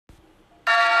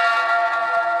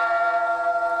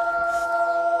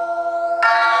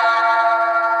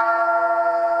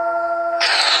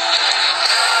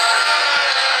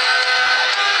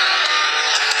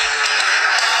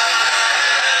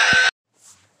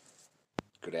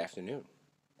Good afternoon,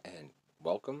 and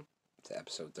welcome to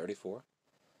episode 34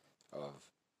 of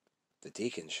the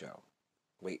Deacon Show.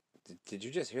 Wait, did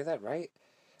you just hear that right?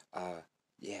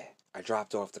 Yeah, I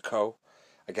dropped off the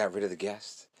I got rid of the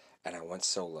guest, and I went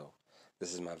solo.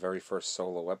 This is my very first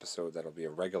solo episode that'll be a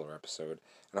regular episode,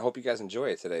 and I hope you guys enjoy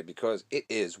it today because it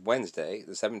is Wednesday,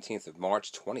 the 17th of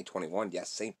March, 2021. Yes,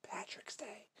 St. Patrick's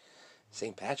Day.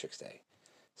 St. Patrick's Day.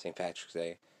 St. Patrick's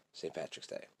Day. St. Patrick's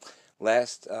Day.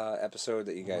 Last episode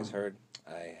that you guys heard,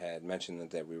 I had mentioned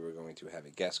that we were going to have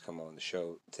a guest come on the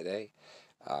show today,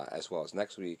 as well as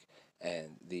next week.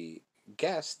 And the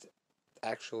guest,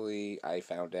 actually, I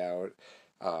found out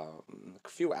a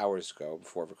few hours ago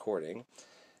before recording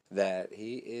that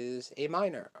he is a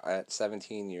minor at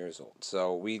 17 years old.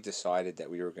 So we decided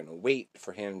that we were going to wait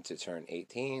for him to turn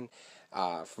 18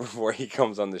 before he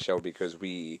comes on the show because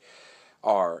we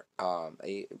are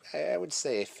I would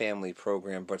say a family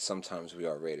program, but sometimes we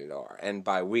are rated R. And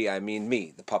by we, I mean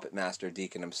me, the puppet master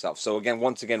Deacon himself. So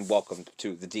once again, welcome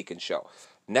to the Deacon Show.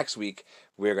 Next week,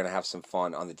 we're going to have some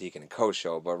fun on the Deacon and Co.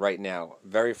 Show, but right now,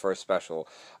 very first special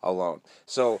alone.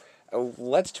 So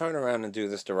let's turn around and do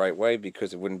this the right way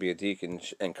because it wouldn't be a Deacon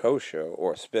and Co. Show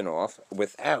or a spinoff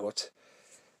without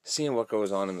seeing what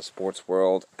goes on in the sports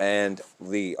world and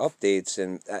the updates.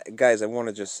 And guys, I want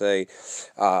to just say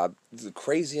the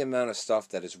crazy amount of stuff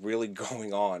that is really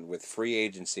going on with free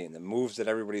agency and the moves that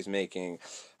everybody's making.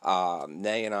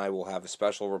 Nay and I will have a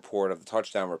special report of the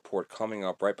touchdown report coming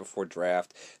up right before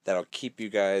draft that'll keep you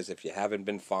guys, if you haven't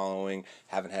been following,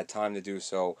 haven't had time to do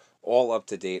so, all up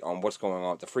to date on what's going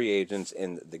on with the free agents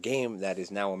in the game that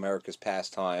is now America's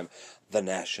pastime, the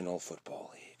National Football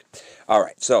League. All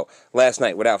right, so last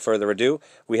night, without further ado,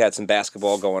 we had some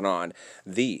basketball going on.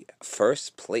 The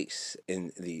first place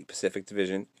in the Pacific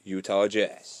Division, Utah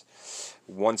Jazz,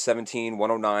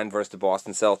 117-109 versus the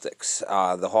Boston Celtics.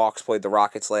 The Hawks played the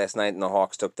Rockets last night, and the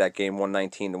Hawks took that game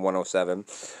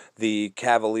 119-107. The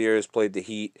Cavaliers played the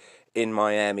Heat in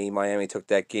Miami. Miami took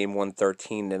that game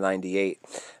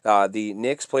 113-98. The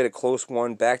Knicks played a close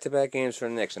one, back-to-back games for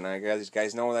the Knicks. And these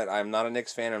guys know that I'm not a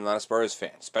Knicks fan, I'm not a Spurs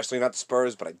fan. Especially not the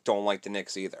Spurs, but I don't like the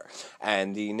Knicks either.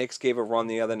 And the Knicks gave a run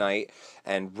the other night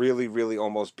and really, really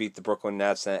almost beat the Brooklyn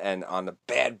Nets. And on a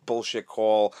bad bullshit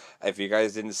call, if you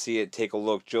guys didn't see it, take a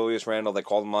look. Julius Randle, they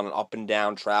called him on an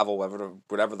up-and-down travel,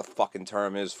 whatever the fucking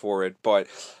term is for it, but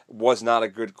was not a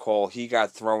good call. He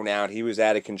got thrown out. He was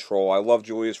out of control. I love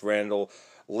Julius Randle.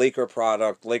 Laker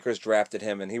product. Lakers drafted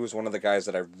him, and he was one of the guys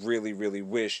that I really, really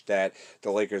wish that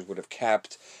the Lakers would have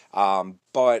kept.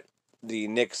 But the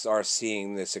Knicks are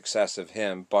seeing the success of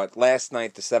him. But last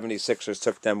night, the 76ers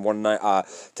took them to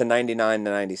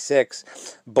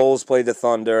 99-96. Bulls played the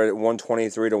Thunder,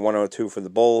 123-102 for the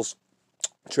Bulls.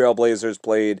 Trailblazers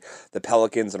played the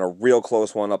Pelicans in a real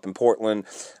close one up in Portland,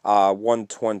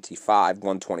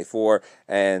 125-124,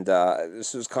 and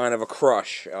this was kind of a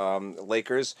crush.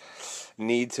 Lakers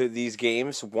need to these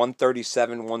games,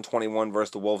 137-121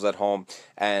 versus the Wolves at home,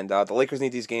 and the Lakers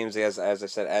need these games, as I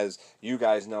said, as you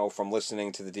guys know from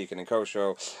listening to the Deacon and Co.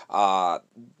 Show.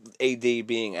 AD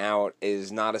being out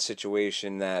is not a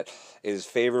situation that is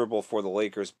favorable for the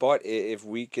Lakers, but if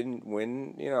we can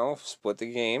win, split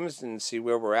the games and see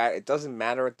where we're at, it doesn't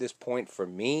matter at this point for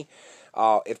me.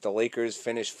 If the Lakers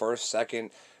finish first,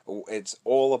 second, it's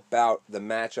all about the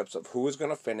matchups of who is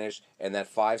going to finish in that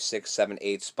 5, 6, 7,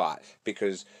 8 spot,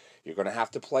 because you're going to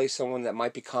have to play someone that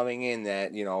might be coming in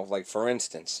that, like for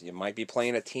instance, you might be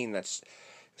playing a team that's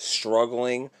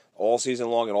struggling all season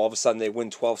long, and all of a sudden they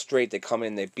win 12 straight. They come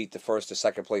in, they beat the first or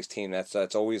second place team.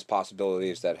 That's always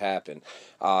possibilities that happen,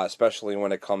 especially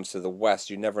when it comes to the West.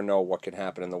 You never know what can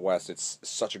happen in the West. It's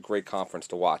such a great conference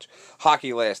to watch.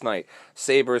 Hockey last night.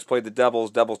 Sabres played the Devils.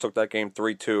 Devils took that game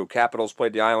 3-2. Capitals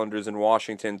played the Islanders in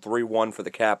Washington, 3-1 for the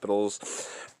Capitals.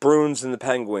 Bruins and the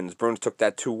Penguins. Bruins took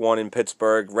that 2-1 in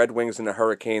Pittsburgh. Red Wings and the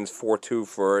Hurricanes, 4-2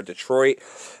 for Detroit.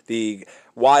 The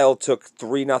Wild took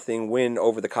 3-0 win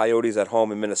over the Coyotes at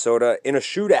home in Minnesota. In a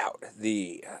shootout,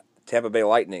 the Tampa Bay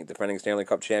Lightning, defending Stanley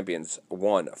Cup champions,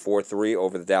 won 4-3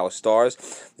 over the Dallas Stars.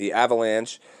 The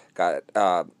Avalanche got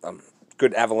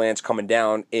good avalanche coming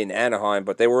down in Anaheim,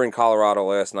 but they were in Colorado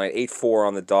last night. 8-4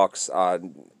 on the Ducks.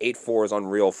 8-4 is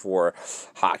unreal for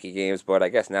hockey games, but I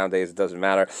guess nowadays it doesn't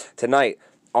matter. Tonight,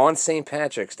 on St.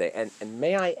 Patrick's Day, and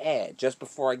may I add, just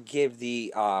before I give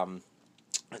the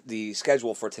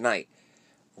schedule for tonight,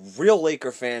 real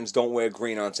Laker fans don't wear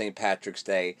green on St. Patrick's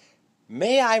Day.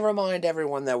 May I remind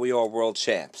everyone that we are world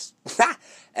champs.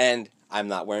 And I'm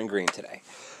not wearing green today.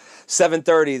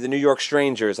 7:30, the New York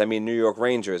Rangers,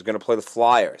 going to play the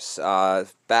Flyers.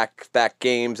 Back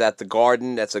games at the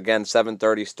Garden. That's again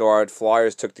 7:30 start.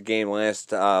 Flyers took the game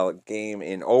last game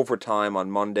in overtime on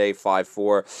Monday,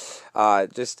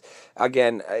 5-4. Just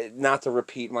again, not to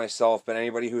repeat myself, but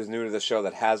anybody who's new to the show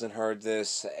that hasn't heard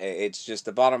this, it's just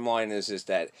the bottom line is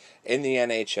that in the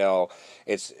NHL,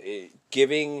 it's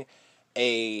giving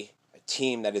a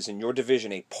team that is in your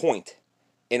division a point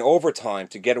in overtime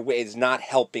to get away is not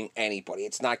helping anybody.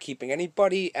 It's not keeping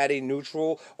anybody at a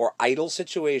neutral or idle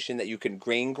situation that you can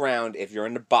gain ground if you're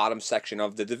in the bottom section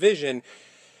of the division,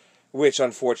 which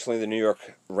unfortunately the New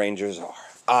York Rangers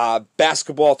are.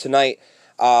 Basketball tonight.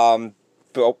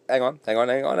 Hang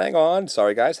on.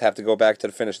 Sorry, guys. Have to go back to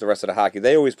finish the rest of the hockey.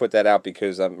 They always put that out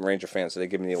because I'm a Ranger fan, so they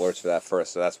give me the alerts for that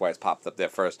first, so that's why it's popped up there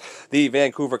first. The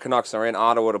Vancouver Canucks are in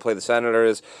Ottawa to play the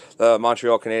Senators. The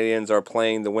Montreal Canadiens are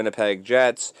playing the Winnipeg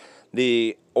Jets.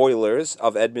 The Oilers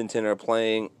of Edmonton are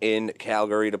playing in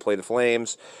Calgary to play the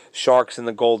Flames. Sharks and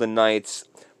the Golden Knights.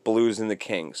 Blues and the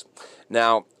Kings.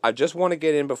 Now, I just want to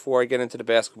get in before I get into the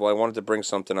basketball. I wanted to bring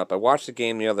something up. I watched the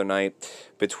game the other night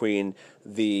between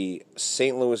the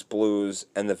St. Louis Blues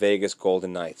and the Vegas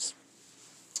Golden Knights.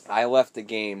 I left the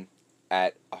game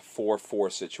at a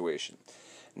 4-4 situation.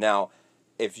 Now,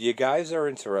 if you guys are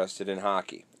interested in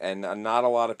hockey, and not a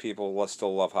lot of people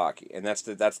still love hockey, and that's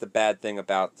the bad thing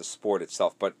about the sport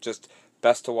itself, but just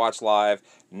best to watch live,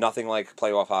 nothing like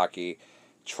playoff hockey,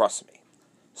 trust me.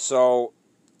 So,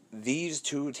 these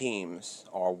two teams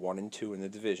are 1 and 2 in the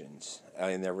divisions,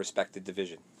 in their respective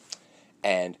division.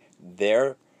 And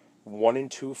they're 1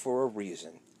 and 2 for a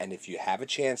reason. And if you have a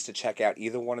chance to check out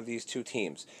either one of these two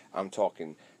teams, I'm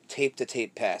talking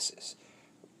tape-to-tape passes,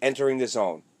 entering the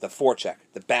zone, the forecheck,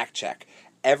 the back check,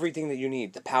 everything that you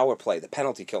need, the power play, the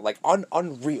penalty kill, like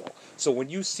unreal. So when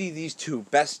you see these two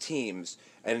best teams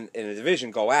in a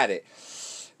division go at it,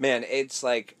 man, it's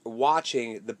like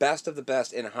watching the best of the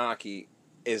best in hockey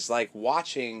is like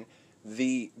watching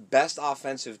the best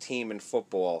offensive team in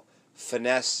football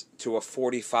finesse to a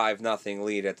 45-0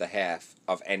 lead at the half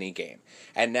of any game.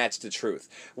 And that's the truth.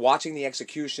 Watching the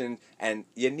execution, and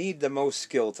you need the most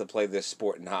skill to play this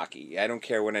sport in hockey. I don't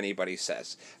care what anybody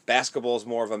says. Basketball's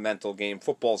more of a mental game.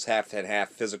 Football's half and half,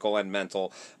 physical and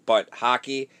mental. But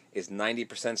hockey is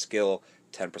 90% skill,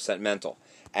 10% mental.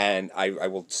 And I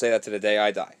will say that to the day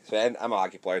I die. And I'm a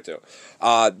hockey player too.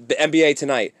 The NBA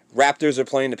tonight. Raptors are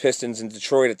playing the Pistons in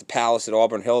Detroit at the Palace at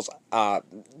Auburn Hills.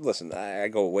 Listen, I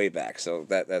go way back, so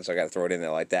that's I got to throw it in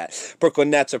there like that. Brooklyn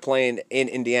Nets are playing in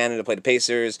Indiana to play the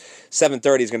Pacers.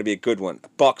 7:30 is going to be a good one.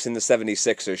 Bucks and the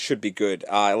 76ers should be good.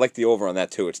 I like the over on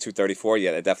that too. It's 234.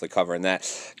 Yeah, they're definitely covering that.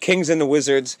 Kings and the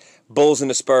Wizards. Bulls and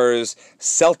the Spurs.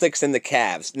 Celtics and the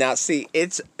Cavs. Now, see,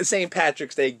 it's St.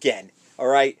 Patrick's Day again. All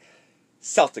right.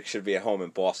 Celtics should be at home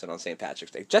in Boston on St.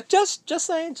 Patrick's Day. Just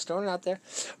saying, just throwing it out there.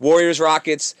 Warriors,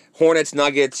 Rockets, Hornets,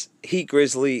 Nuggets, Heat,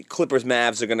 Grizzly, Clippers,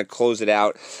 Mavs are going to close it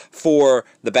out for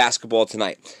the basketball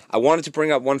tonight. I wanted to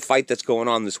bring up one fight that's going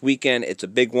on this weekend. It's a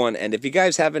big one, and if you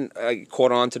guys haven't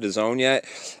caught on to the Zone yet,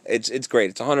 it's great.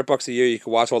 It's $100 a year. You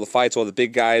can watch all the fights. All the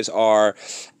big guys are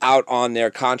out on there,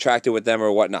 contracted with them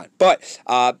or whatnot. But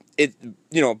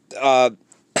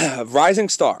rising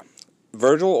star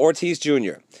Virgil Ortiz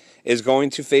Jr. is going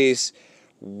to face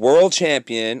former world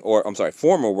champion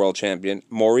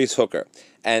Maurice Hooker.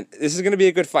 And this is going to be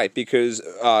a good fight because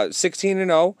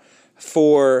 16-0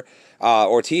 for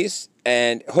Ortiz,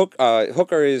 and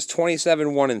Hooker is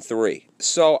 27-1-3.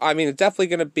 So, I mean, it's definitely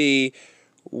going to be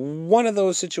one of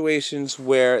those situations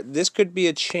where this could be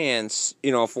a chance,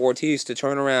 for Ortiz to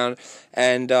turn around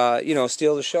and,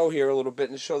 steal the show here a little bit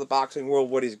and show the boxing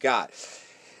world what he's got.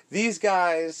 These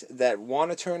guys that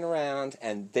want to turn around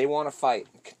and they want to fight,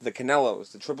 the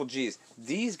Canelos, the Triple Gs,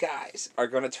 these guys are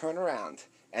going to turn around.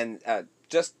 And I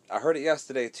heard it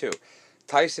yesterday too.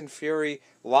 Tyson Fury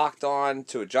locked on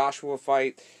to a Joshua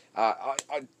fight.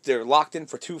 They're locked in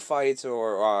for 2 fights,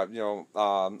 or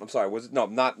I'm sorry,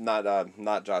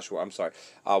 not Joshua. I'm sorry,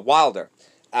 Wilder.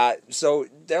 So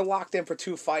they're locked in for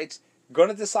 2 fights. Going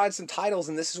to decide some titles,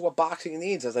 and this is what boxing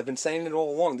needs. As I've been saying it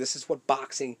all along, this is what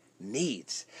boxing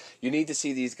needs. You need to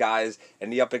see these guys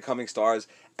and the up-and-coming stars.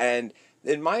 And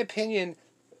in my opinion,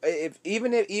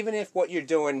 even if what you're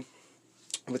doing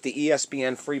with the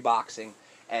ESPN free boxing,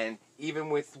 and even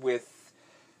with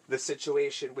the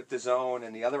situation with the Zone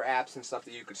and the other apps and stuff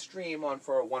that you could stream on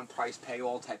for a one price pay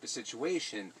all type of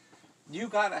situation, you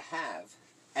gotta have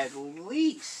at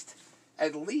least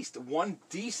one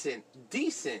decent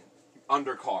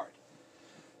undercard.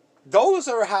 Those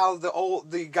are how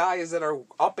the guys that are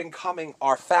up and coming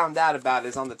are found out about,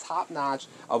 is on the top notch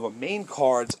of a main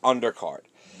card's undercard.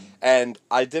 And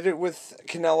I did it with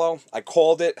Canelo. I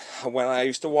called it when I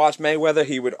used to watch Mayweather.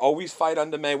 He would always fight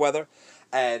under Mayweather.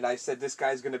 And I said, this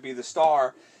guy's going to be the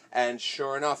star. And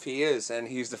sure enough, he is. And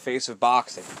he's the face of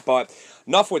boxing. But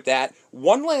enough with that.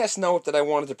 One last note that I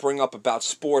wanted to bring up about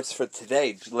sports for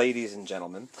today, ladies and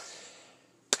gentlemen.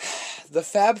 The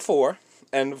Fab Four.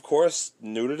 And, of course,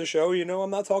 new to the show, you know I'm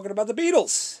not talking about the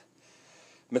Beatles.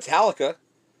 Metallica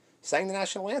sang the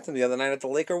national anthem the other night at the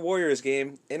Laker-Warriors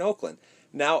game in Oakland.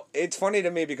 Now, it's funny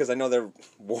to me because I know they're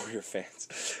Warrior fans.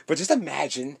 But just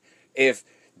imagine if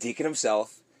Deacon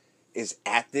himself is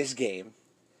at this game,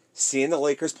 seeing the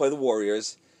Lakers play the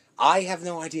Warriors. I have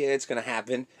no idea it's going to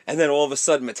happen. And then all of a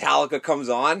sudden Metallica comes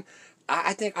on.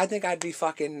 I think I'd be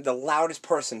fucking the loudest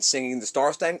person singing the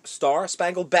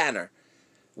Star-Spangled Banner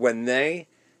when they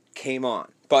came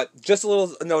on. But just a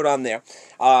little note on there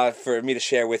for me to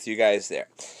share with you guys there.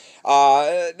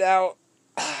 Now,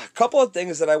 a couple of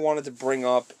things that I wanted to bring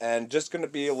up, and just going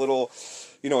to be a little,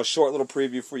 a short little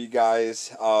preview for you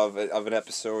guys of an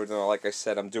episode. Like I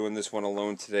said, I'm doing this one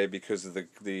alone today because of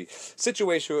the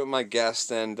situation with my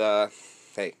guest, and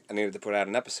hey, I needed to put out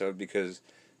an episode because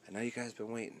I know you guys have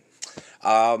been waiting.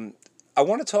 I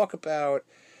want to talk about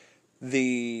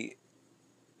the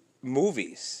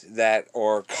movies that,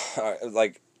 or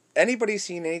like, anybody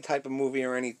seen any type of movie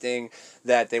or anything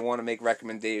that they want to make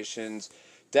recommendations,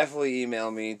 definitely email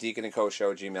me,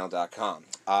 deaconandcoshow@gmail.com.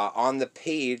 On the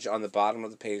page, on the bottom of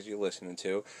the page you're listening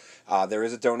to, there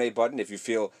is a donate button if you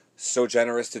feel so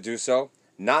generous to do so.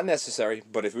 Not necessary,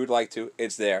 but if you would like to,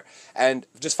 it's there. And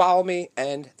just follow me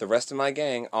and the rest of my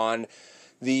gang on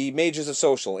the majors of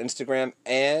social, Instagram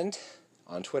and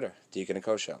on Twitter, Deacon and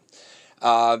Co Show.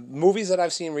 Movies that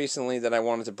I've seen recently that I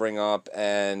wanted to bring up,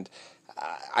 and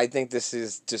I think this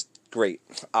is just great.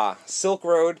 Silk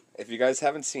Road, if you guys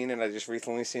haven't seen it, I just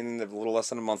recently seen it a little less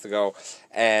than a month ago,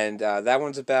 and that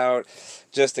one's about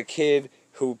just a kid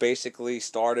who basically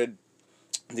started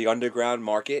the underground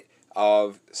market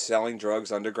of selling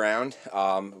drugs underground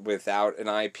without an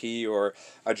IP or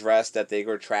address that they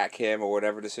go track him or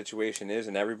whatever the situation is,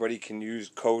 and everybody can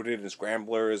use coded and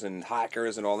scramblers and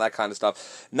hackers and all that kind of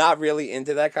stuff. Not really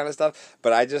into that kind of stuff,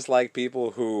 but I just like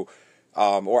people who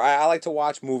or I like to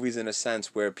watch movies in a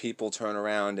sense where people turn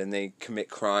around and they commit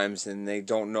crimes and they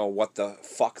don't know what the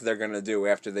fuck they're going to do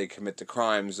after they commit the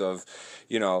crimes of,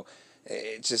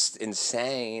 it's just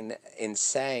insane.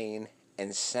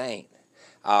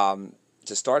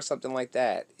 To start something like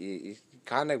that, you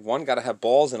kind of, got to have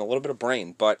balls and a little bit of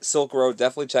brain. But Silk Road,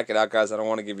 definitely check it out, guys. I don't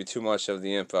want to give you too much of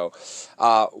the info.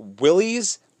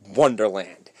 Willy's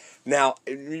Wonderland. Now,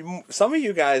 some of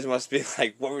you guys must be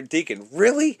like, "What, Deacon?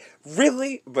 Really?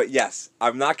 Really?" But yes,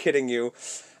 I'm not kidding you.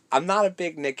 I'm not a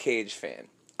big Nick Cage fan.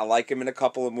 I like him in a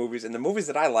couple of movies, and the movies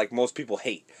that I like, most people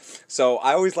hate. So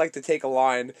I always like to take a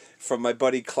line from my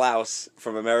buddy Klaus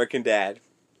from American Dad.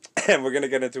 And we're going to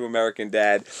get into American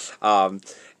Dad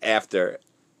after,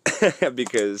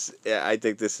 because I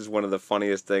think this is one of the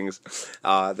funniest things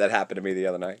that happened to me the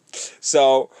other night.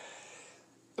 So,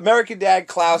 American Dad,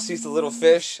 Klaus, he's the little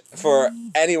fish. For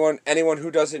anyone who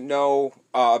doesn't know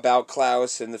about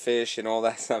Klaus and the fish and all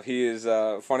that stuff, he is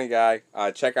a funny guy.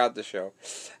 Check out the show.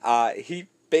 He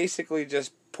basically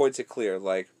just puts it clear,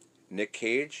 like, Nick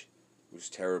Cage was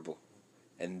terrible.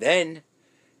 And then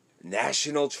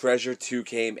National Treasure 2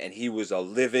 came, and he was a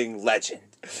living legend.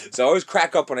 So I always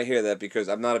crack up when I hear that, because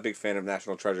I'm not a big fan of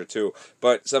National Treasure 2,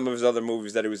 but some of his other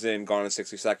movies that he was in, Gone in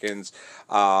 60 Seconds,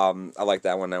 I like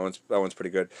that one. That one's pretty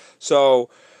good.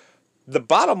 So the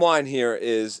bottom line here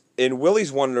is, in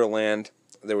Willy's Wonderland,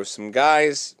 there was some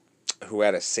guys who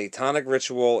had a satanic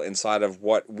ritual inside of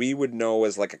what we would know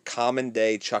as like a common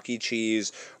day Chuck E.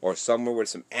 Cheese, or somewhere with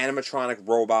some animatronic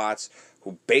robots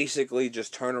who basically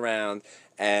just turn around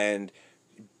and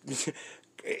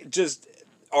just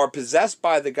are possessed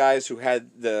by the guys who had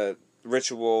the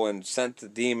ritual and sent the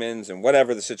demons and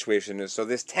whatever the situation is. So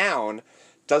this town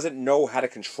doesn't know how to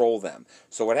control them.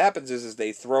 So what happens is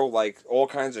they throw like all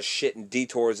kinds of shit and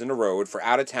detours in the road for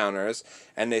out-of-towners,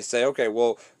 and they say, okay,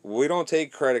 well, we don't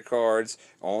take credit cards,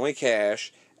 only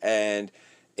cash, and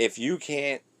if you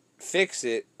can't fix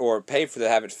it or pay for to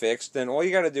have it fixed, then all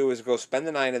you got to do is go spend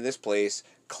the night in this place,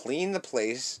 clean the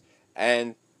place,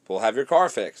 and we'll have your car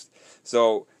fixed.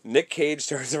 So Nick Cage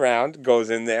turns around,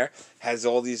 goes in there, has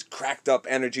all these cracked up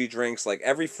energy drinks, like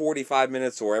every 45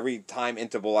 minutes or every time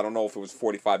interval. I don't know if it was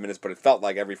 45 minutes, but it felt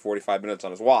like every 45 minutes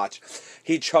on his watch.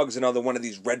 He chugs another one of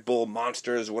these Red Bull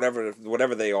Monsters,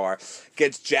 whatever they are,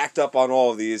 gets jacked up on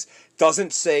all of these,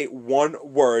 doesn't say one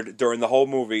word during the whole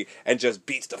movie, and just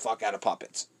beats the fuck out of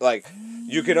puppets. Like,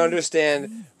 you can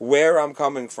understand where I'm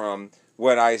coming from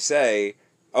when I say,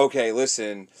 okay,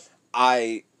 listen,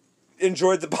 I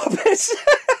enjoyed the puppets,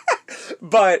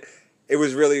 but it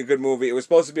was really a good movie. It was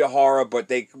supposed to be a horror, but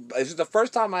this is the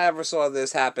first time I ever saw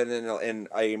this happen in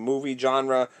a movie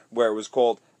genre where it was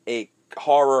called a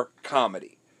horror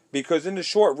comedy. Because in the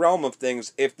short realm of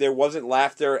things, if there wasn't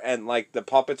laughter and like the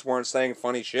puppets weren't saying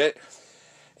funny shit,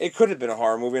 it could have been a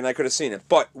horror movie and I could have seen it.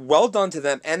 But well done to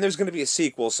them, and there's going to be a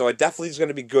sequel, so it definitely is going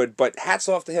to be good. But hats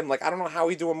off to him. Like, I don't know how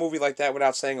he do a movie like that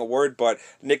without saying a word, but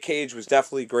Nick Cage was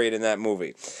definitely great in that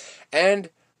movie. And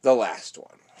the last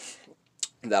one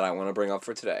that I want to bring up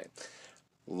for today,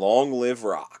 Long Live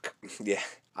Rock. Yeah,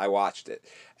 I watched it.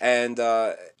 And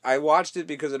I watched it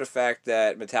because of the fact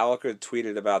that Metallica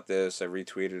tweeted about this. I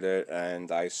retweeted it,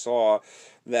 and I saw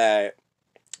that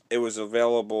it was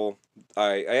available.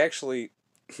 I actually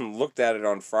looked at it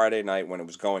on Friday night when it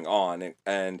was going on,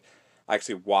 and I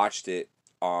actually watched it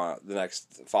the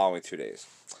following 2 days.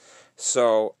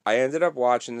 So I ended up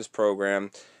watching this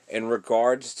program in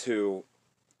regards to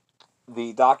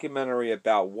the documentary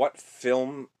about what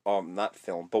not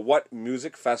film, but what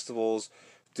music festivals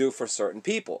do for certain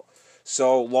people.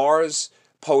 So Lars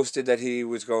posted that he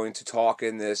was going to talk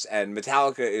in this, and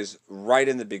Metallica is right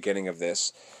in the beginning of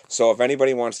this. So if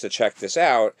anybody wants to check this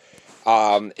out,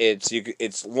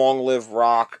 it's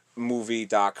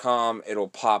longliverockmovie.com. It'll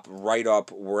pop right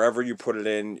up wherever you put it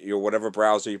in, whatever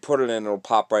browser you put it in, it'll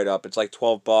pop right up. It's like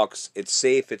 $12. It's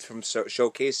safe. It's from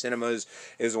Showcase Cinemas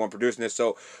is the one producing this.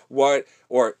 So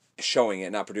showing it,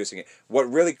 not producing it. What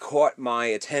really caught my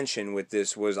attention with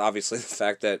this was obviously the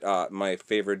fact that my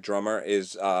favorite drummer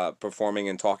is performing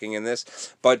and talking in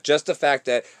this, but just the fact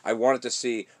that I wanted to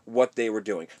see what they were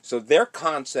doing. So their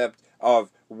concept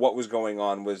of what was going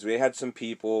on was we had some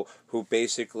people who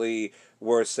basically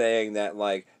were saying that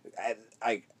like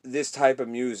this type of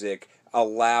music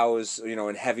allows,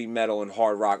 in heavy metal and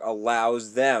hard rock,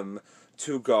 allows them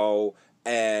to go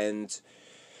and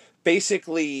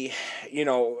basically,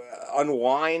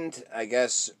 unwind, I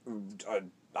guess, I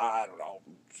don't know,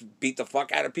 beat the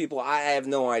fuck out of people. I have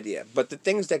no idea. But the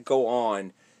things that go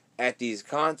on at these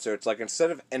concerts, like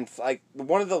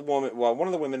one of the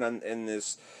women in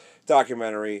this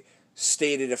documentary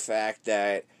stated a fact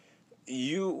that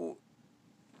you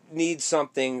need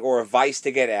something or a vice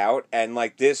to get out, and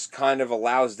like this kind of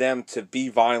allows them to be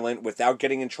violent without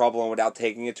getting in trouble and without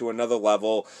taking it to another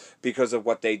level because of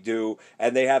what they do.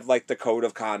 And they have like the code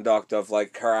of conduct of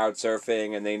like crowd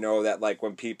surfing, and they know that like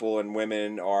when people and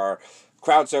women are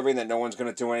crowd surfing, that no one's going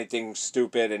to do anything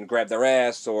stupid and grab their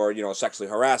ass or sexually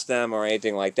harass them or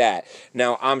anything like that.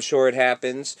 Now I'm sure it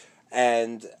happens,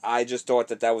 and I just thought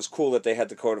that was cool that they had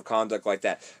the code of conduct like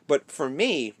that. But for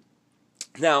me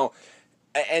now,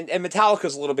 and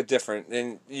Metallica's a little bit different,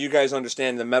 and you guys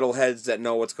understand, the metalheads that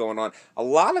know what's going on. A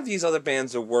lot of these other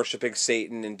bands are worshiping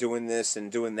Satan and doing this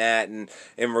and doing that, and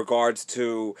in regards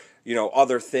to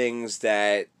other things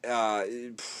that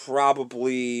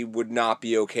probably would not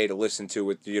be okay to listen to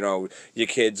with your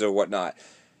kids or whatnot.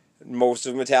 Most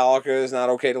of Metallica is not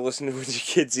okay to listen to with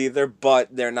your kids either,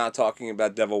 but they're not talking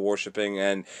about devil worshipping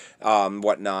and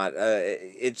whatnot.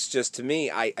 It's just, to me,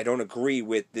 I don't agree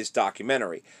with this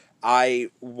documentary. I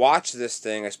watched this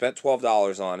thing. I spent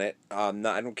 $12 on it. I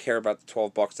don't care about the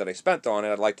 $12 that I spent on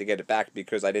it. I'd like to get it back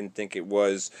because I didn't think it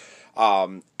was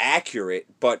accurate.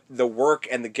 But the work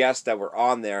and the guests that were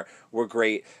on there were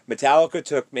great. Metallica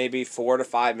took maybe 4 to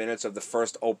 5 minutes of the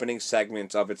first opening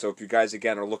segments of it. So if you guys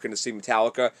again are looking to see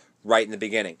Metallica, right in the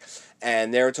beginning,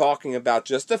 and they were talking about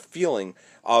just the feeling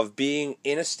of being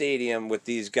in a stadium with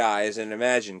these guys, and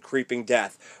imagine Creeping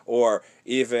Death or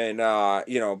even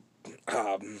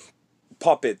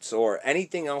puppets or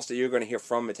anything else that you're going to hear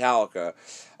from Metallica.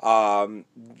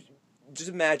 Just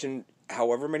imagine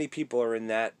however many people are in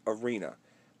that arena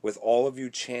with all of you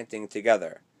chanting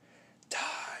together,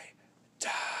 die,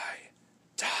 die,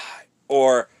 die.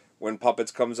 Or when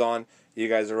Puppets comes on, you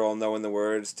guys are all knowing the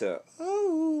words to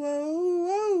oh, oh,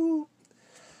 oh.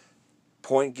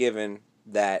 Point given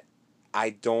that I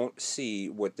don't see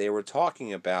what they were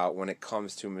talking about when it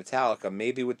comes to Metallica.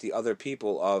 Maybe with the other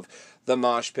people of the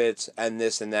mosh pits and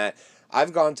this and that.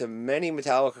 I've gone to many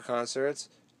Metallica concerts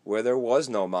where there was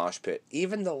no mosh pit.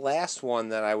 Even the last one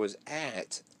that I was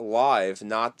at live,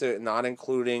 not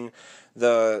including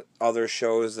the other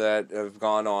shows that have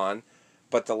gone on,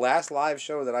 but the last live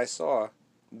show that I saw,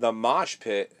 the mosh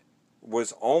pit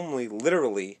was only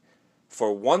literally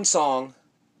for one song,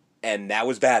 and that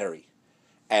was Battery.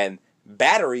 And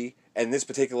Battery in this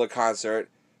particular concert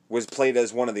was played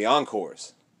as one of the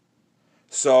encores.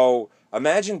 So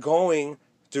imagine going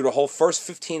through the whole first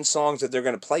 15 songs that they're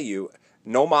going to play you,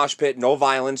 No mosh pit, no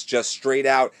violence, just straight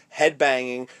out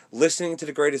headbanging, listening to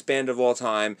the greatest band of all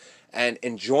time, and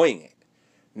enjoying it.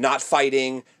 Not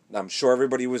fighting. I'm sure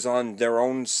everybody was on their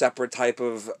own separate type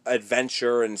of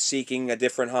adventure and seeking a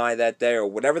different high that day or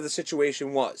whatever the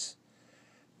situation was.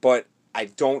 But I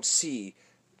don't see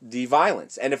the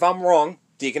violence. And if I'm wrong,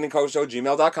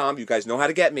 deaconandcoach@gmail.com, you guys know how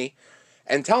to get me,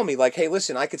 and tell me, like, hey,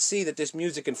 listen, I could see that this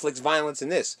music inflicts violence in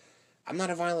this. I'm not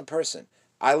a violent person.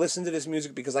 I listen to this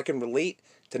music because I can relate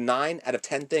to 9 out of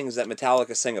 10 things that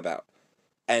Metallica sing about.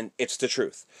 And it's the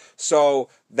truth. So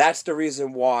that's the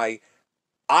reason why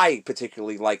I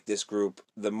particularly like this group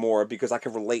the more, because I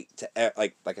can relate to,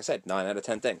 like I said, 9 out of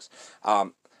 10 things. I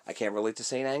can't relate to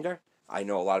Saint Anger. I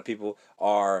know a lot of people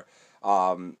are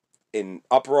in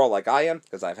uproar like I am,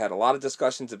 because I've had a lot of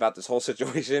discussions about this whole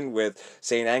situation with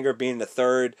Saint Anger being the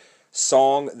third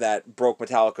song that broke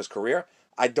Metallica's career.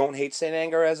 I don't hate Saint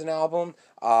Anger as an album.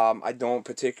 I don't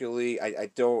particularly. I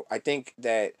think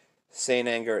that Saint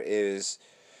Anger is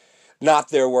not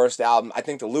their worst album. I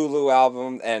think the Lulu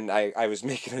album, and I was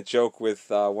making a joke with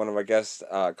one of my guests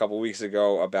a couple weeks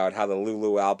ago about how the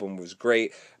Lulu album was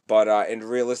great, but and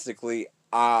realistically,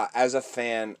 as a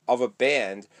fan of a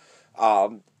band,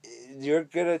 you're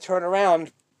gonna turn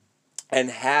around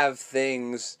and have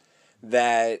things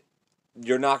that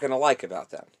you're not gonna like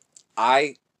about them.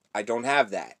 I don't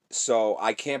have that, so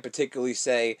I can't particularly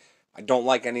say I don't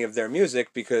like any of their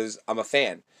music because I'm a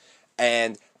fan.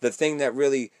 And the thing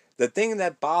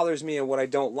that bothers me and what I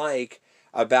don't like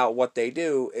about what they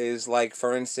do is, like,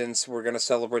 for instance, we're going to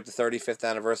celebrate the 35th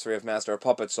anniversary of Master of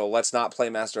Puppets, so let's not play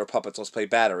Master of Puppets, let's play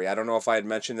Battery. I don't know if I had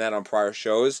mentioned that on prior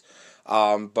shows,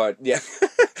 but yeah,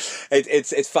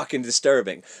 it's fucking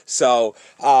disturbing. So,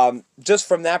 just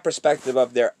from that perspective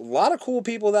of there, a lot of cool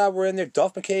people that were in there.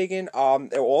 Duff McKagan,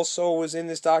 also was in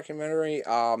this documentary.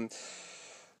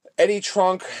 Eddie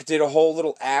Trunk did a whole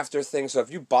little after thing, so if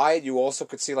you buy it, you also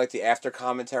could see, like, the after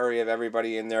commentary of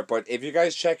everybody in there. But if you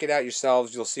guys check it out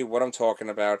yourselves, you'll see what I'm talking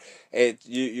about.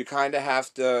 You kind of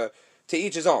have to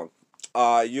each his own.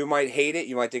 You might hate it,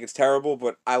 you might think it's terrible,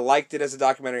 but I liked it as a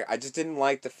documentary. I just didn't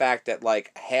like the fact that,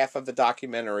 like, half of the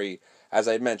documentary, as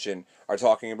I mentioned, are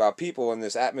talking about people in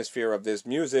this atmosphere of this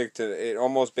music. It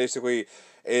almost basically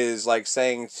is like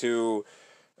saying to,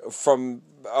 from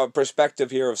a perspective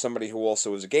here of somebody who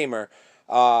also is a gamer,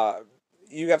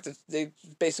 they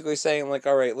basically saying, like,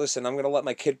 all right, listen, I'm going to let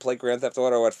my kid play Grand Theft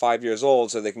Auto at 5 years old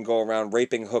so they can go around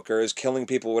raping hookers, killing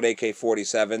people with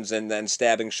AK-47s, and then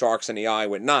stabbing sharks in the eye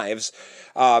with knives,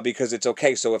 because it's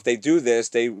okay. So if they do this,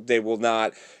 they will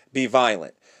not be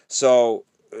violent. So,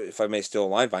 if I may steal a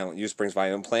line, violent use brings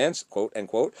violent plans, quote, end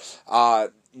quote.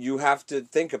 You have to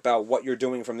think about what you're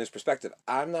doing from this perspective.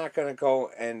 I'm not going to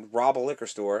go and rob a liquor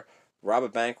store, rob a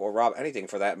bank, or rob anything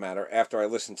for that matter after I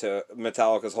listen to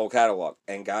Metallica's whole catalog.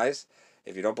 And guys,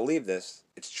 if you don't believe this,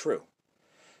 it's true.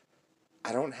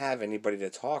 I don't have anybody to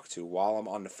talk to while I'm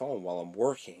on the phone, while I'm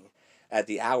working at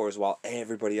the hours while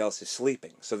everybody else is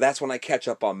sleeping. So that's when I catch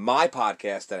up on my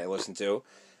podcast that I listen to,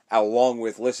 along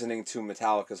with listening to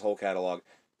Metallica's whole catalog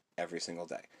every single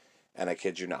day. And I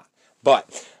kid you not.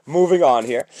 But, moving on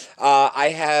here, I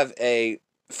have a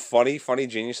funny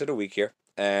Genius of the Week here,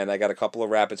 and I got a couple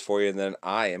of rapids for you, and then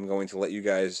I am going to let you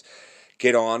guys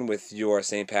get on with your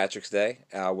St. Patrick's Day,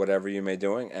 whatever you may be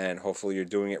doing, and hopefully you're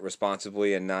doing it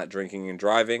responsibly and not drinking and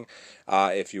driving.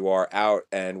 If you are out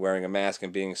and wearing a mask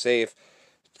and being safe,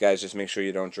 guys, just make sure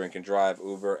you don't drink and drive.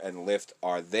 Uber and Lyft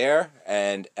are there,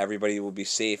 and everybody will be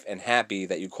safe and happy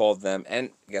that you called them.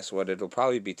 And guess what? It'll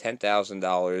probably be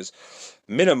 $10,000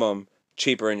 minimum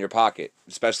cheaper in your pocket,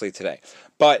 especially today.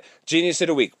 But Genius of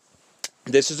the Week.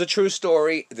 This is a true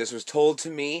story. This was told to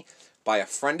me by a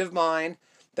friend of mine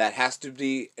that has to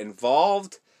be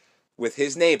involved with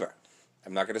his neighbor.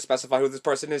 I'm not going to specify who this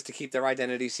person is to keep their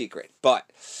identity secret, but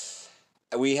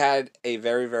we had a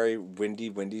very, very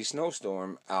windy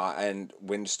snowstorm and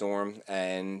windstorm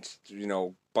and,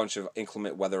 bunch of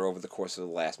inclement weather over the course of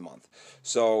the last month.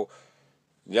 So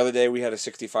the other day we had a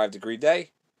 65-degree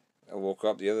day. I woke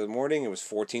up the other morning, it was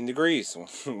 14 degrees.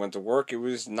 Went to work, it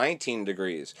was 19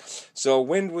 degrees. So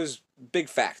wind was big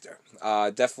factor.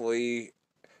 Definitely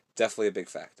a big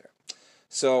factor.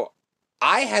 So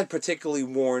I had particularly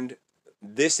warned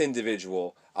this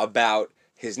individual about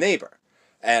his neighbor.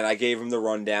 And I gave him the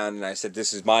rundown, and I said,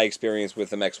 this is my experience with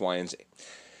them X, Y, and Z.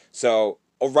 So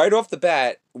right off the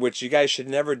bat, which you guys should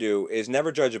never do, is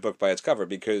never judge a book by its cover,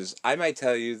 because I might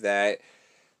tell you that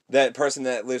that person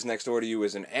that lives next door to you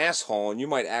is an asshole, and you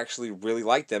might actually really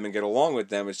like them and get along with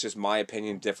them. It's just my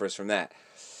opinion differs from that.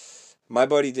 My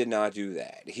buddy did not do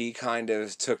that. He kind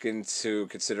of took into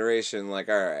consideration, like,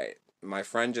 all right, my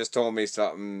friend just told me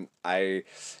something. Every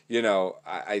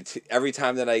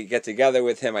time that I get together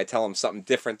with him, I tell him something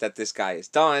different that this guy has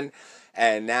done,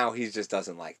 and now he just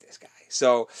doesn't like this guy.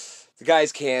 So the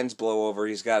guy's cans blow over.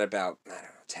 He's got about, I don't know,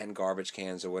 10 garbage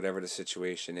cans or whatever the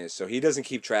situation is. So he doesn't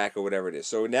keep track or whatever it is.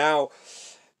 So now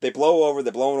they blow over,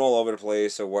 they're blowing all over the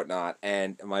place or whatnot,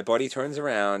 and my buddy turns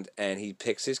around and he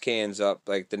picks his cans up,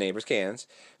 like the neighbor's cans,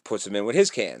 puts them in with his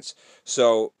cans.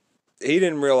 So he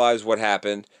didn't realize what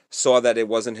happened, saw that it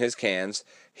wasn't his cans.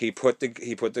 He put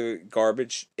the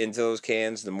garbage into those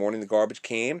cans. The morning the garbage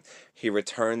came, he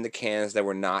returned the cans that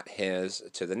were not his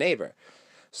to the neighbor.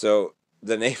 So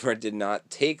the neighbor did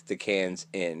not take the cans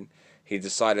in. He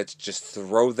decided to just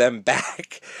throw them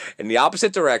back in the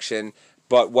opposite direction.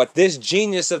 But what this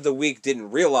genius of the week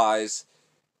didn't realize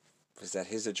was that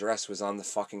his address was on the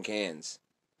fucking cans.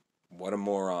 What a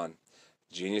moron.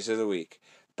 Genius of the week.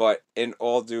 But in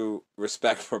all due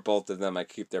respect for both of them, I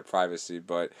keep their privacy.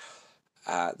 But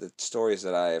the stories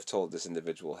that I have told this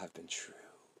individual have been true.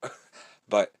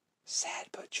 But sad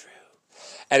but true.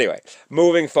 Anyway,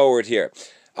 moving forward here.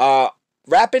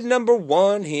 Rapid number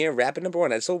one here. Rapid number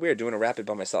one. It's so weird doing a rapid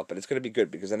by myself, but it's going to be good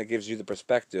because then it gives you the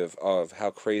perspective of how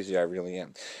crazy I really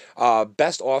am.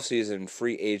 Best offseason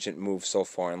free agent move so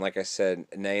far. And like I said,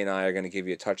 Nay and I are going to give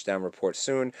you a touchdown report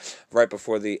soon, right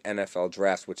before the NFL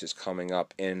draft, which is coming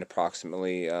up in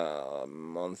approximately a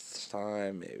month's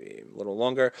time, maybe a little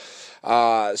longer.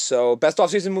 So best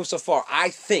offseason move so far. I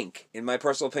think, in my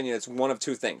personal opinion, it's one of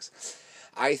two things.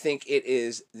 I think it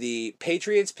is the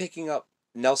Patriots picking up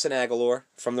Nelson Aguilar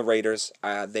from the Raiders.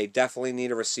 They definitely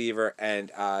need a receiver,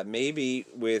 and maybe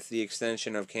with the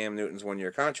extension of Cam Newton's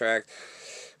one-year contract,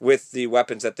 with the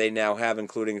weapons that they now have,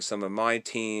 including some of my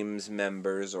team's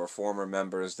members or former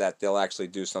members, that they'll actually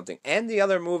do something. And the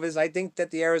other move is I think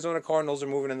that the Arizona Cardinals are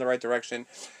moving in the right direction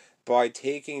by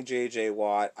taking J.J.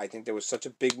 Watt. I think there was such a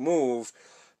big move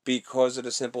because of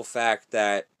the simple fact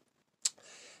that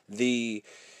the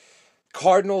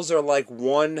Cardinals are like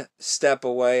one step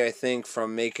away, I think,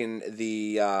 from making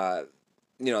the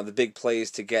big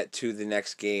plays to get to the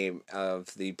next game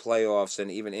of the playoffs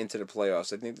and even into the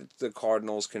playoffs. I think that the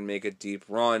Cardinals can make a deep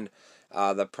run.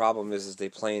 The problem is they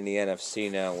play in the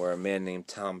NFC now, where a man named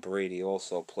Tom Brady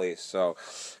also plays. So,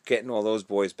 getting all those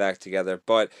boys back together.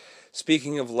 But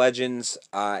speaking of legends,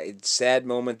 sad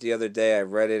moment the other day. I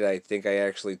read it. I think I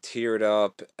actually teared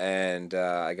up, and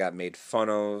I got made fun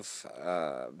of.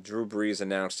 Drew Brees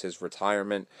announced his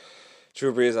retirement.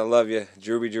 Drew Brees, I love you.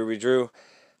 Drew.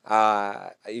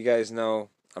 You guys know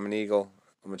I'm an Eagle.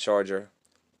 I'm a Charger.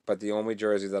 But the only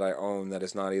jersey that I own that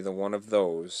is not either one of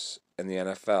those in the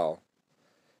NFL,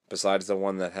 besides the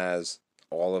one that has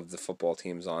all of the football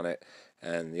teams on it,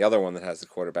 and the other one that has the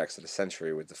quarterbacks of the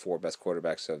century with the four best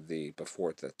quarterbacks of the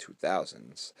before the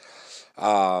 2000s.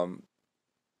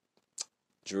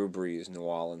 Drew Brees, New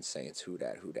Orleans Saints, who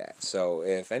dat. So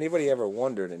if anybody ever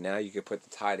wondered, and now you can put the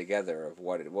tie together of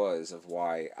what it was, of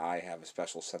why I have a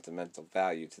special sentimental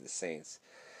value to the Saints.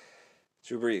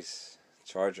 Drew Brees,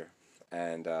 Charger.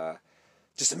 And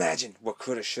just imagine what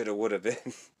coulda, shoulda, woulda been.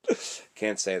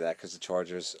 Can't say that because the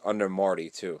Chargers under Marty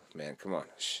too. Man, come on.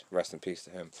 Rest in peace to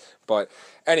him. But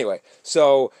anyway,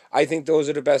 so I think those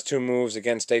are the best two moves.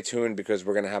 Again, stay tuned because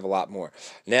we're going to have a lot more.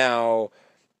 Now,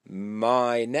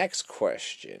 my next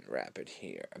question, rapid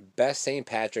here. Best St.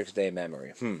 Patrick's Day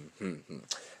memory.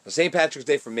 St. Patrick's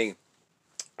Day for me,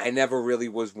 I never really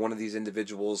was one of these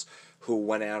individuals who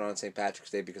went out on St.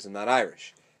 Patrick's Day because I'm not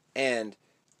Irish. And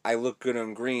I look good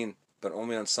on green, but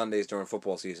only on Sundays during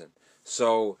football season.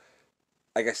 So,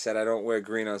 like I said, I don't wear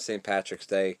green on St. Patrick's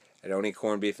Day. I don't eat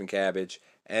corned beef and cabbage.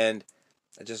 And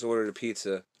I just ordered a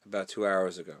pizza about 2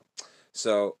 hours ago.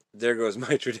 So, there goes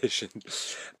my tradition.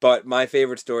 But my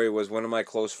favorite story was one of my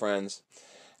close friends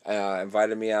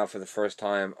invited me out for the first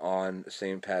time on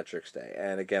St. Patrick's Day.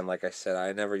 And again, like I said,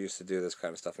 I never used to do this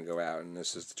kind of stuff and go out, and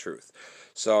this is the truth.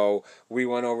 So we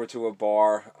went over to a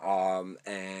bar,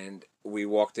 and we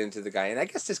walked into the guy, and I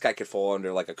guess this guy could fall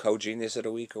under like a co-genius of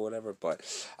the week or whatever, but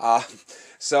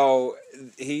so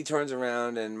he turns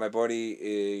around, and my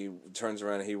buddy turns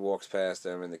around, and he walks past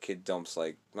him, and the kid dumps,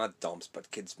 like, not dumps, but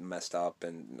kid's messed up,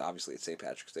 and obviously it's St.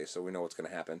 Patrick's Day, so we know what's going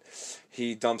to happen.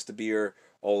 He dumps the beer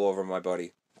all over my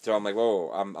buddy. So I'm like,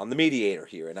 whoa, I'm the mediator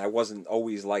here, and I wasn't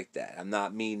always like that. I'm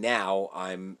not me now.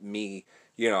 I'm me,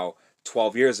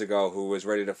 12 years ago who was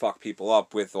ready to fuck people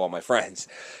up with all my friends.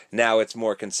 Now it's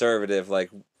more conservative, like,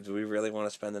 do we really want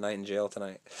to spend the night in jail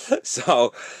tonight?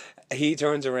 So he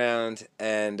turns around,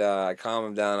 and I calm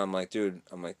him down. I'm like, dude,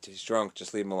 he's drunk,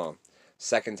 just leave him alone.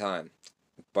 Second time,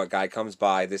 but guy comes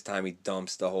by. This time he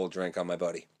dumps the whole drink on my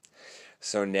buddy.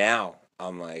 So now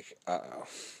I'm like, uh-oh.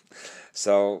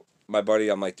 So my buddy,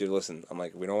 I'm like, dude, listen. I'm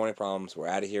like, we don't want any problems. We're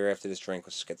out of here after this drink.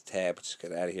 Let's just get the tab. Let's just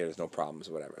get out of here. There's no problems,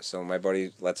 whatever. So my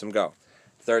buddy lets him go.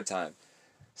 Third time,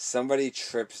 somebody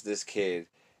trips this kid,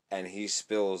 and he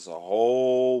spills a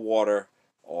whole water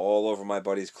all over my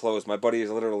buddy's clothes. My buddy is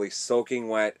literally soaking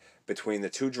wet between the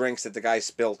two drinks that the guy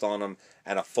spilt on him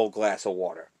and a full glass of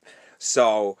water.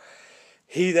 So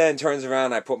he then turns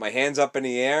around. I put my hands up in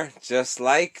the air, just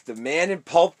like the man in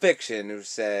Pulp Fiction who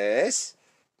says,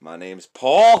 "My name's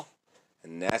Paul,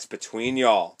 and that's between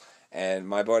y'all." And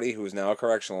my buddy, who is now a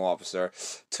correctional officer,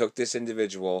 took this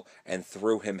individual and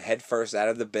threw him headfirst out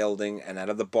of the building and out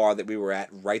of the bar that we were at,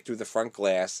 right through the front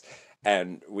glass.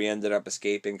 And we ended up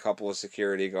escaping a couple of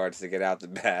security guards to get out the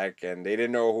back. And they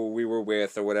didn't know who we were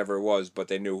with or whatever it was, but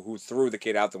they knew who threw the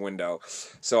kid out the window.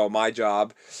 So my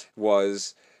job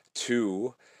was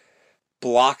to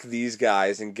block these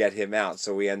guys and get him out.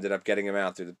 So we ended up getting him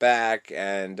out through the back,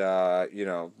 and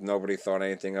nobody thought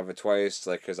anything of it twice,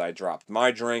 like, because I dropped my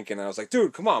drink and I was like,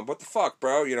 dude, come on, what the fuck,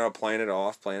 bro? Playing it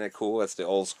off, playing it cool. That's the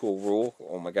old school rule.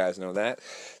 All my guys know that.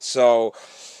 So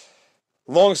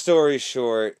long story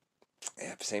short,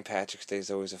 yeah, St. Patrick's Day is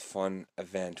always a fun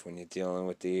event when you're dealing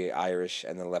with the Irish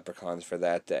and the leprechauns for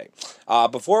that day.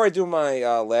 Before I do my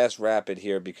last rapid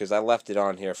here, because I left it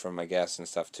on here for my guests and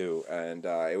stuff too, and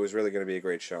it was really going to be a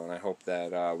great show, and I hope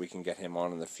that we can get him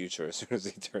on in the future as soon as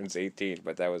he turns 18,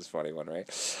 but that was a funny one, right?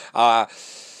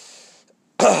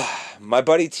 My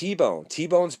buddy T-Bone.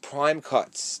 T-Bone's Prime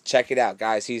Cuts. Check it out,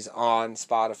 guys. He's on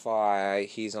Spotify.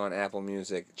 He's on Apple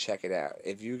Music. Check it out.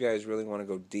 If you guys really want to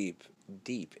go deep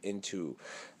into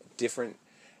different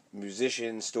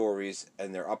musician stories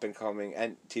and their up and coming,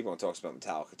 and T-Bone talks about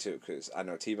Metallica too, because I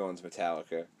know T-Bone's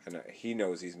Metallica, and he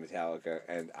knows he's Metallica,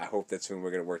 and I hope that soon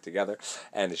we're going to work together,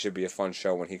 and it should be a fun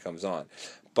show when he comes on.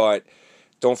 But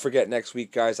don't forget, next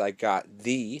week, guys, I got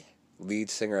the lead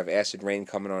singer of Acid Rain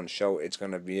coming on the show. It's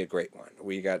going to be a great one.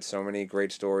 We got so many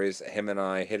great stories. Him and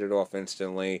I hit it off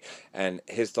instantly, and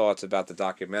his thoughts about the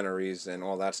documentaries and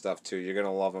all that stuff too. You're going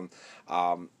to love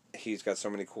him. He's got so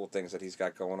many cool things that he's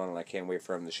got going on, and I can't wait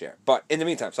for him to share. But in the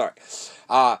meantime,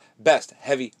 best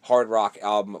heavy hard rock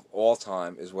album of all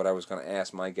time is what I was going to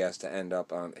ask my guest to end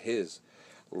up on his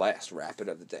last rapid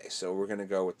of the day. So we're going to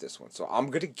go with this one. So I'm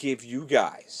going to give you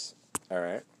guys, all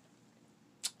right?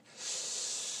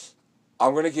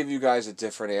 I'm going to give you guys a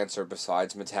different answer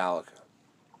besides Metallica.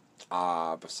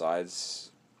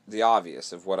 Besides the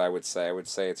obvious of what I would say. I would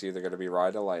say it's either going to be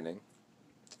Ride the Lightning,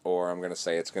 or I'm going to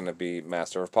say it's going to be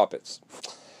Master of Puppets.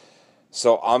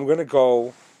 So I'm going to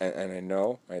go, and I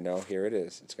know, here it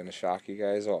is. It's going to shock you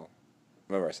guys all.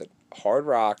 Remember, I said hard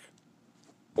rock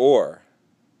or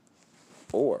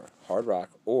hard rock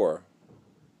or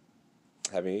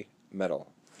heavy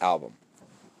metal album.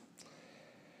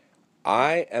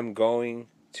 I am going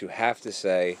to have to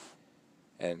say,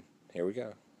 and here we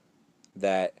go,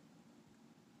 that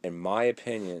in my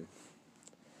opinion,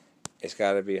 it's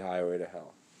got to be Highway to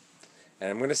Hell. And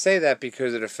I'm going to say that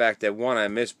because of the fact that, one, I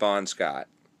miss Bon Scott.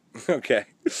 Okay?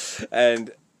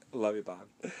 And love you,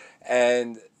 Bon.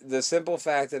 And the simple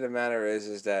fact of the matter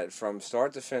is that from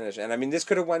start to finish, and I mean, this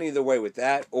could have went either way with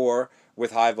that or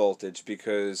with High Voltage,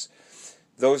 because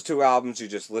those two albums, you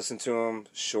just listen to them,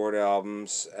 short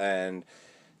albums, and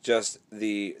just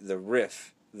the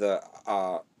riff,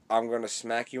 I'm going to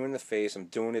smack you in the face. I'm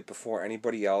doing it before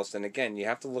anybody else. And again, you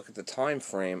have to look at the time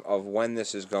frame of when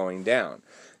this is going down.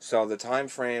 So the time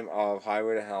frame of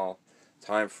Highway to Hell,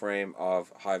 time frame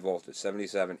of High Voltage,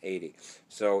 77, 80.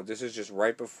 So this is just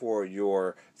right before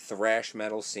your thrash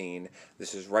metal scene.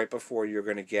 This is right before you're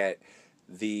going to get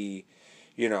the,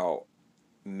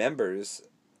 members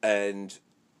and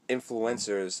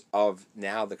influencers of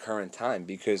now the current time.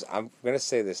 Because I'm going to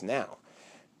say this now.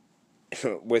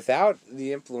 Without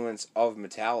the influence of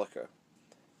Metallica,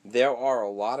 there are a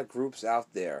lot of groups out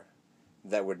there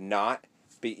that would not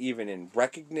be even in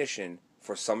recognition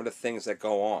for some of the things that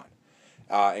go on,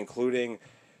 including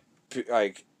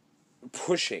like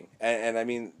pushing, and I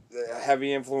mean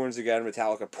heavy influence again,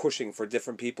 Metallica pushing for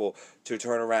different people to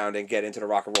turn around and get into the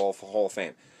Rock and Roll Hall of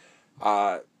Fame.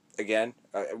 Again,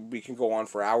 we can go on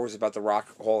for hours about the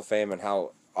Rock Hall of Fame and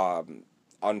how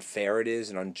unfair it is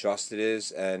and unjust it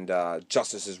is, and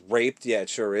justice is raped. Yeah, it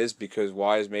sure is, because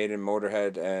Wise Maiden,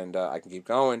 Motorhead, and I can keep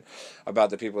going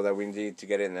about the people that we need to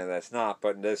get in there that's not.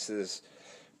 But this is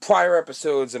prior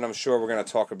episodes, and I'm sure we're going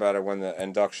to talk about it when the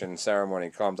induction ceremony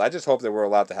comes. I just hope that we're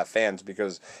allowed to have fans,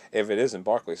 because if it is in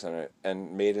Barclays Center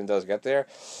and Maiden does get there,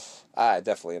 I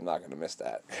definitely am not going to miss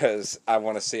that, because I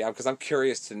want to see, because I'm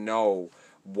curious to know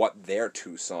what their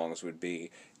two songs would be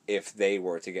if they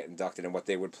were to get inducted and what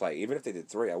they would play. Even if they did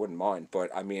 3, I wouldn't mind. But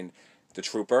I mean, the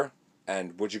Trooper.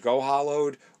 And would you go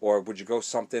Hollowed, or would you go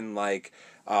something like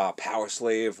Power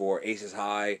Slave or Aces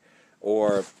High,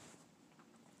 or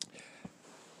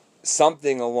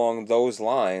something along those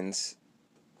lines?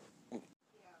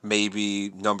 Maybe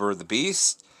Number of the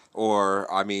Beast,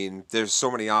 or I mean, there's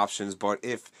so many options. But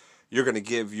if you're going to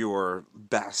give your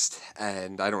best,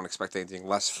 and I don't expect anything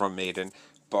less from Maiden,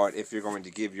 but if you're going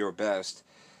to give your best,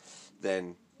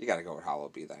 then you got to go with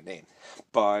Hallowed Be Thy Name.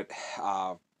 But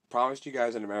promised you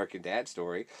guys an American Dad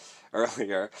story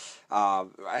earlier.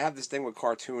 I have this thing with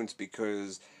cartoons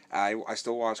because I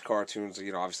still watch cartoons,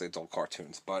 obviously adult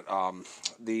cartoons, but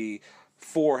the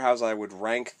 4 how's I would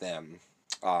rank them,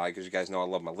 because you guys know I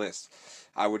love my list.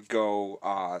 I would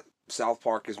go South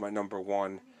Park is my number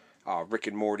 1, Rick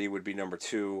and Morty would be number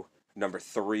 2, number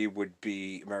 3 would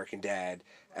be American Dad,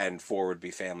 and 4 would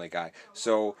be Family Guy.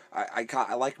 So I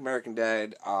like American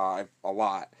Dad a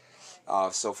lot.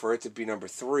 So for it to be number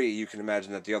 3, you can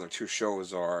imagine that the other 2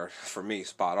 shows are, for me,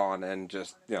 spot on, and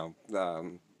just,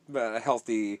 a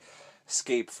healthy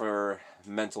escape for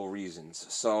mental reasons.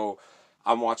 So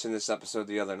I'm watching this episode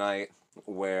the other night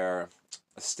where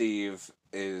Steve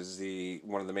is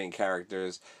one of the main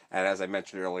characters, and as I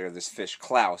mentioned earlier, this fish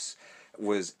Klaus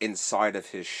was inside of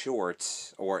his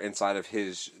shorts, or inside of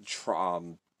his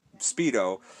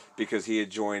Speedo, because he had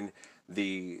joined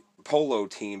the polo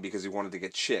team because he wanted to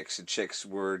get chicks, and chicks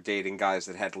were dating guys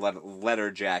that had letter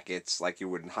jackets like you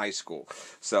would in high school.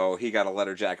 So he got a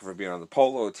letter jacket for being on the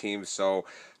polo team, so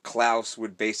Klaus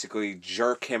would basically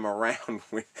jerk him around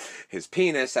with his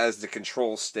penis as the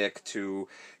control stick to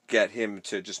get him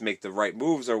to just make the right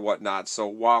moves or whatnot. So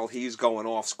while he's going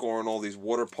off scoring all these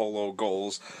water polo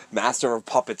goals, Master of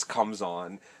Puppets comes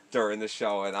on during the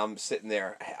show, and I'm sitting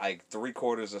there like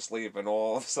 3/4 asleep, and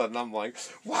all of a sudden I'm like,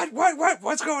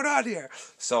 what's going on here?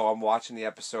 So I'm watching the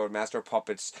episode. Master of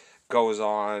Puppets goes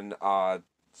on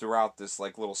throughout this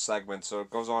like little segment, so it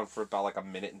goes on for about like a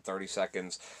minute and 30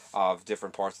 seconds of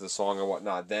different parts of the song and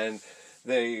whatnot. Then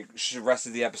the rest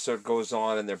of the episode goes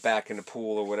on, and they're back in the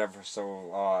pool or whatever.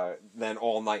 So then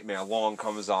All Nightmare Long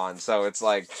comes on. So it's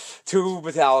like 2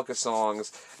 Metallica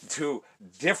songs, 2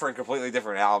 completely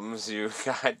different albums. You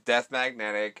got Death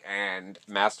Magnetic and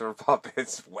Master of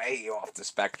Puppets, way off the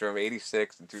spectrum,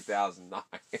 86 and 2009.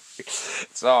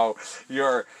 So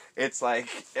it's like,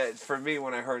 for me,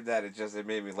 when I heard that, it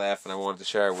made me laugh, and I wanted to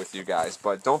share it with you guys.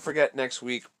 But don't forget, next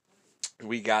week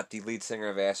we got the lead singer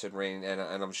of Acid Rain, and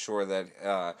I'm sure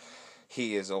that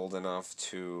he is old enough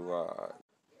to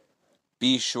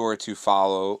be sure to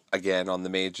follow, again, on the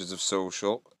majors of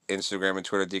social, Instagram and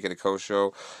Twitter, Deacon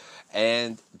Show,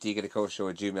 and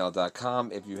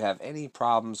deaconacoshow@gmail.com if you have any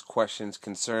problems, questions,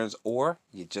 concerns, or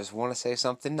you just want to say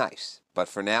something nice. But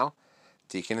for now,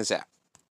 Deacon is out.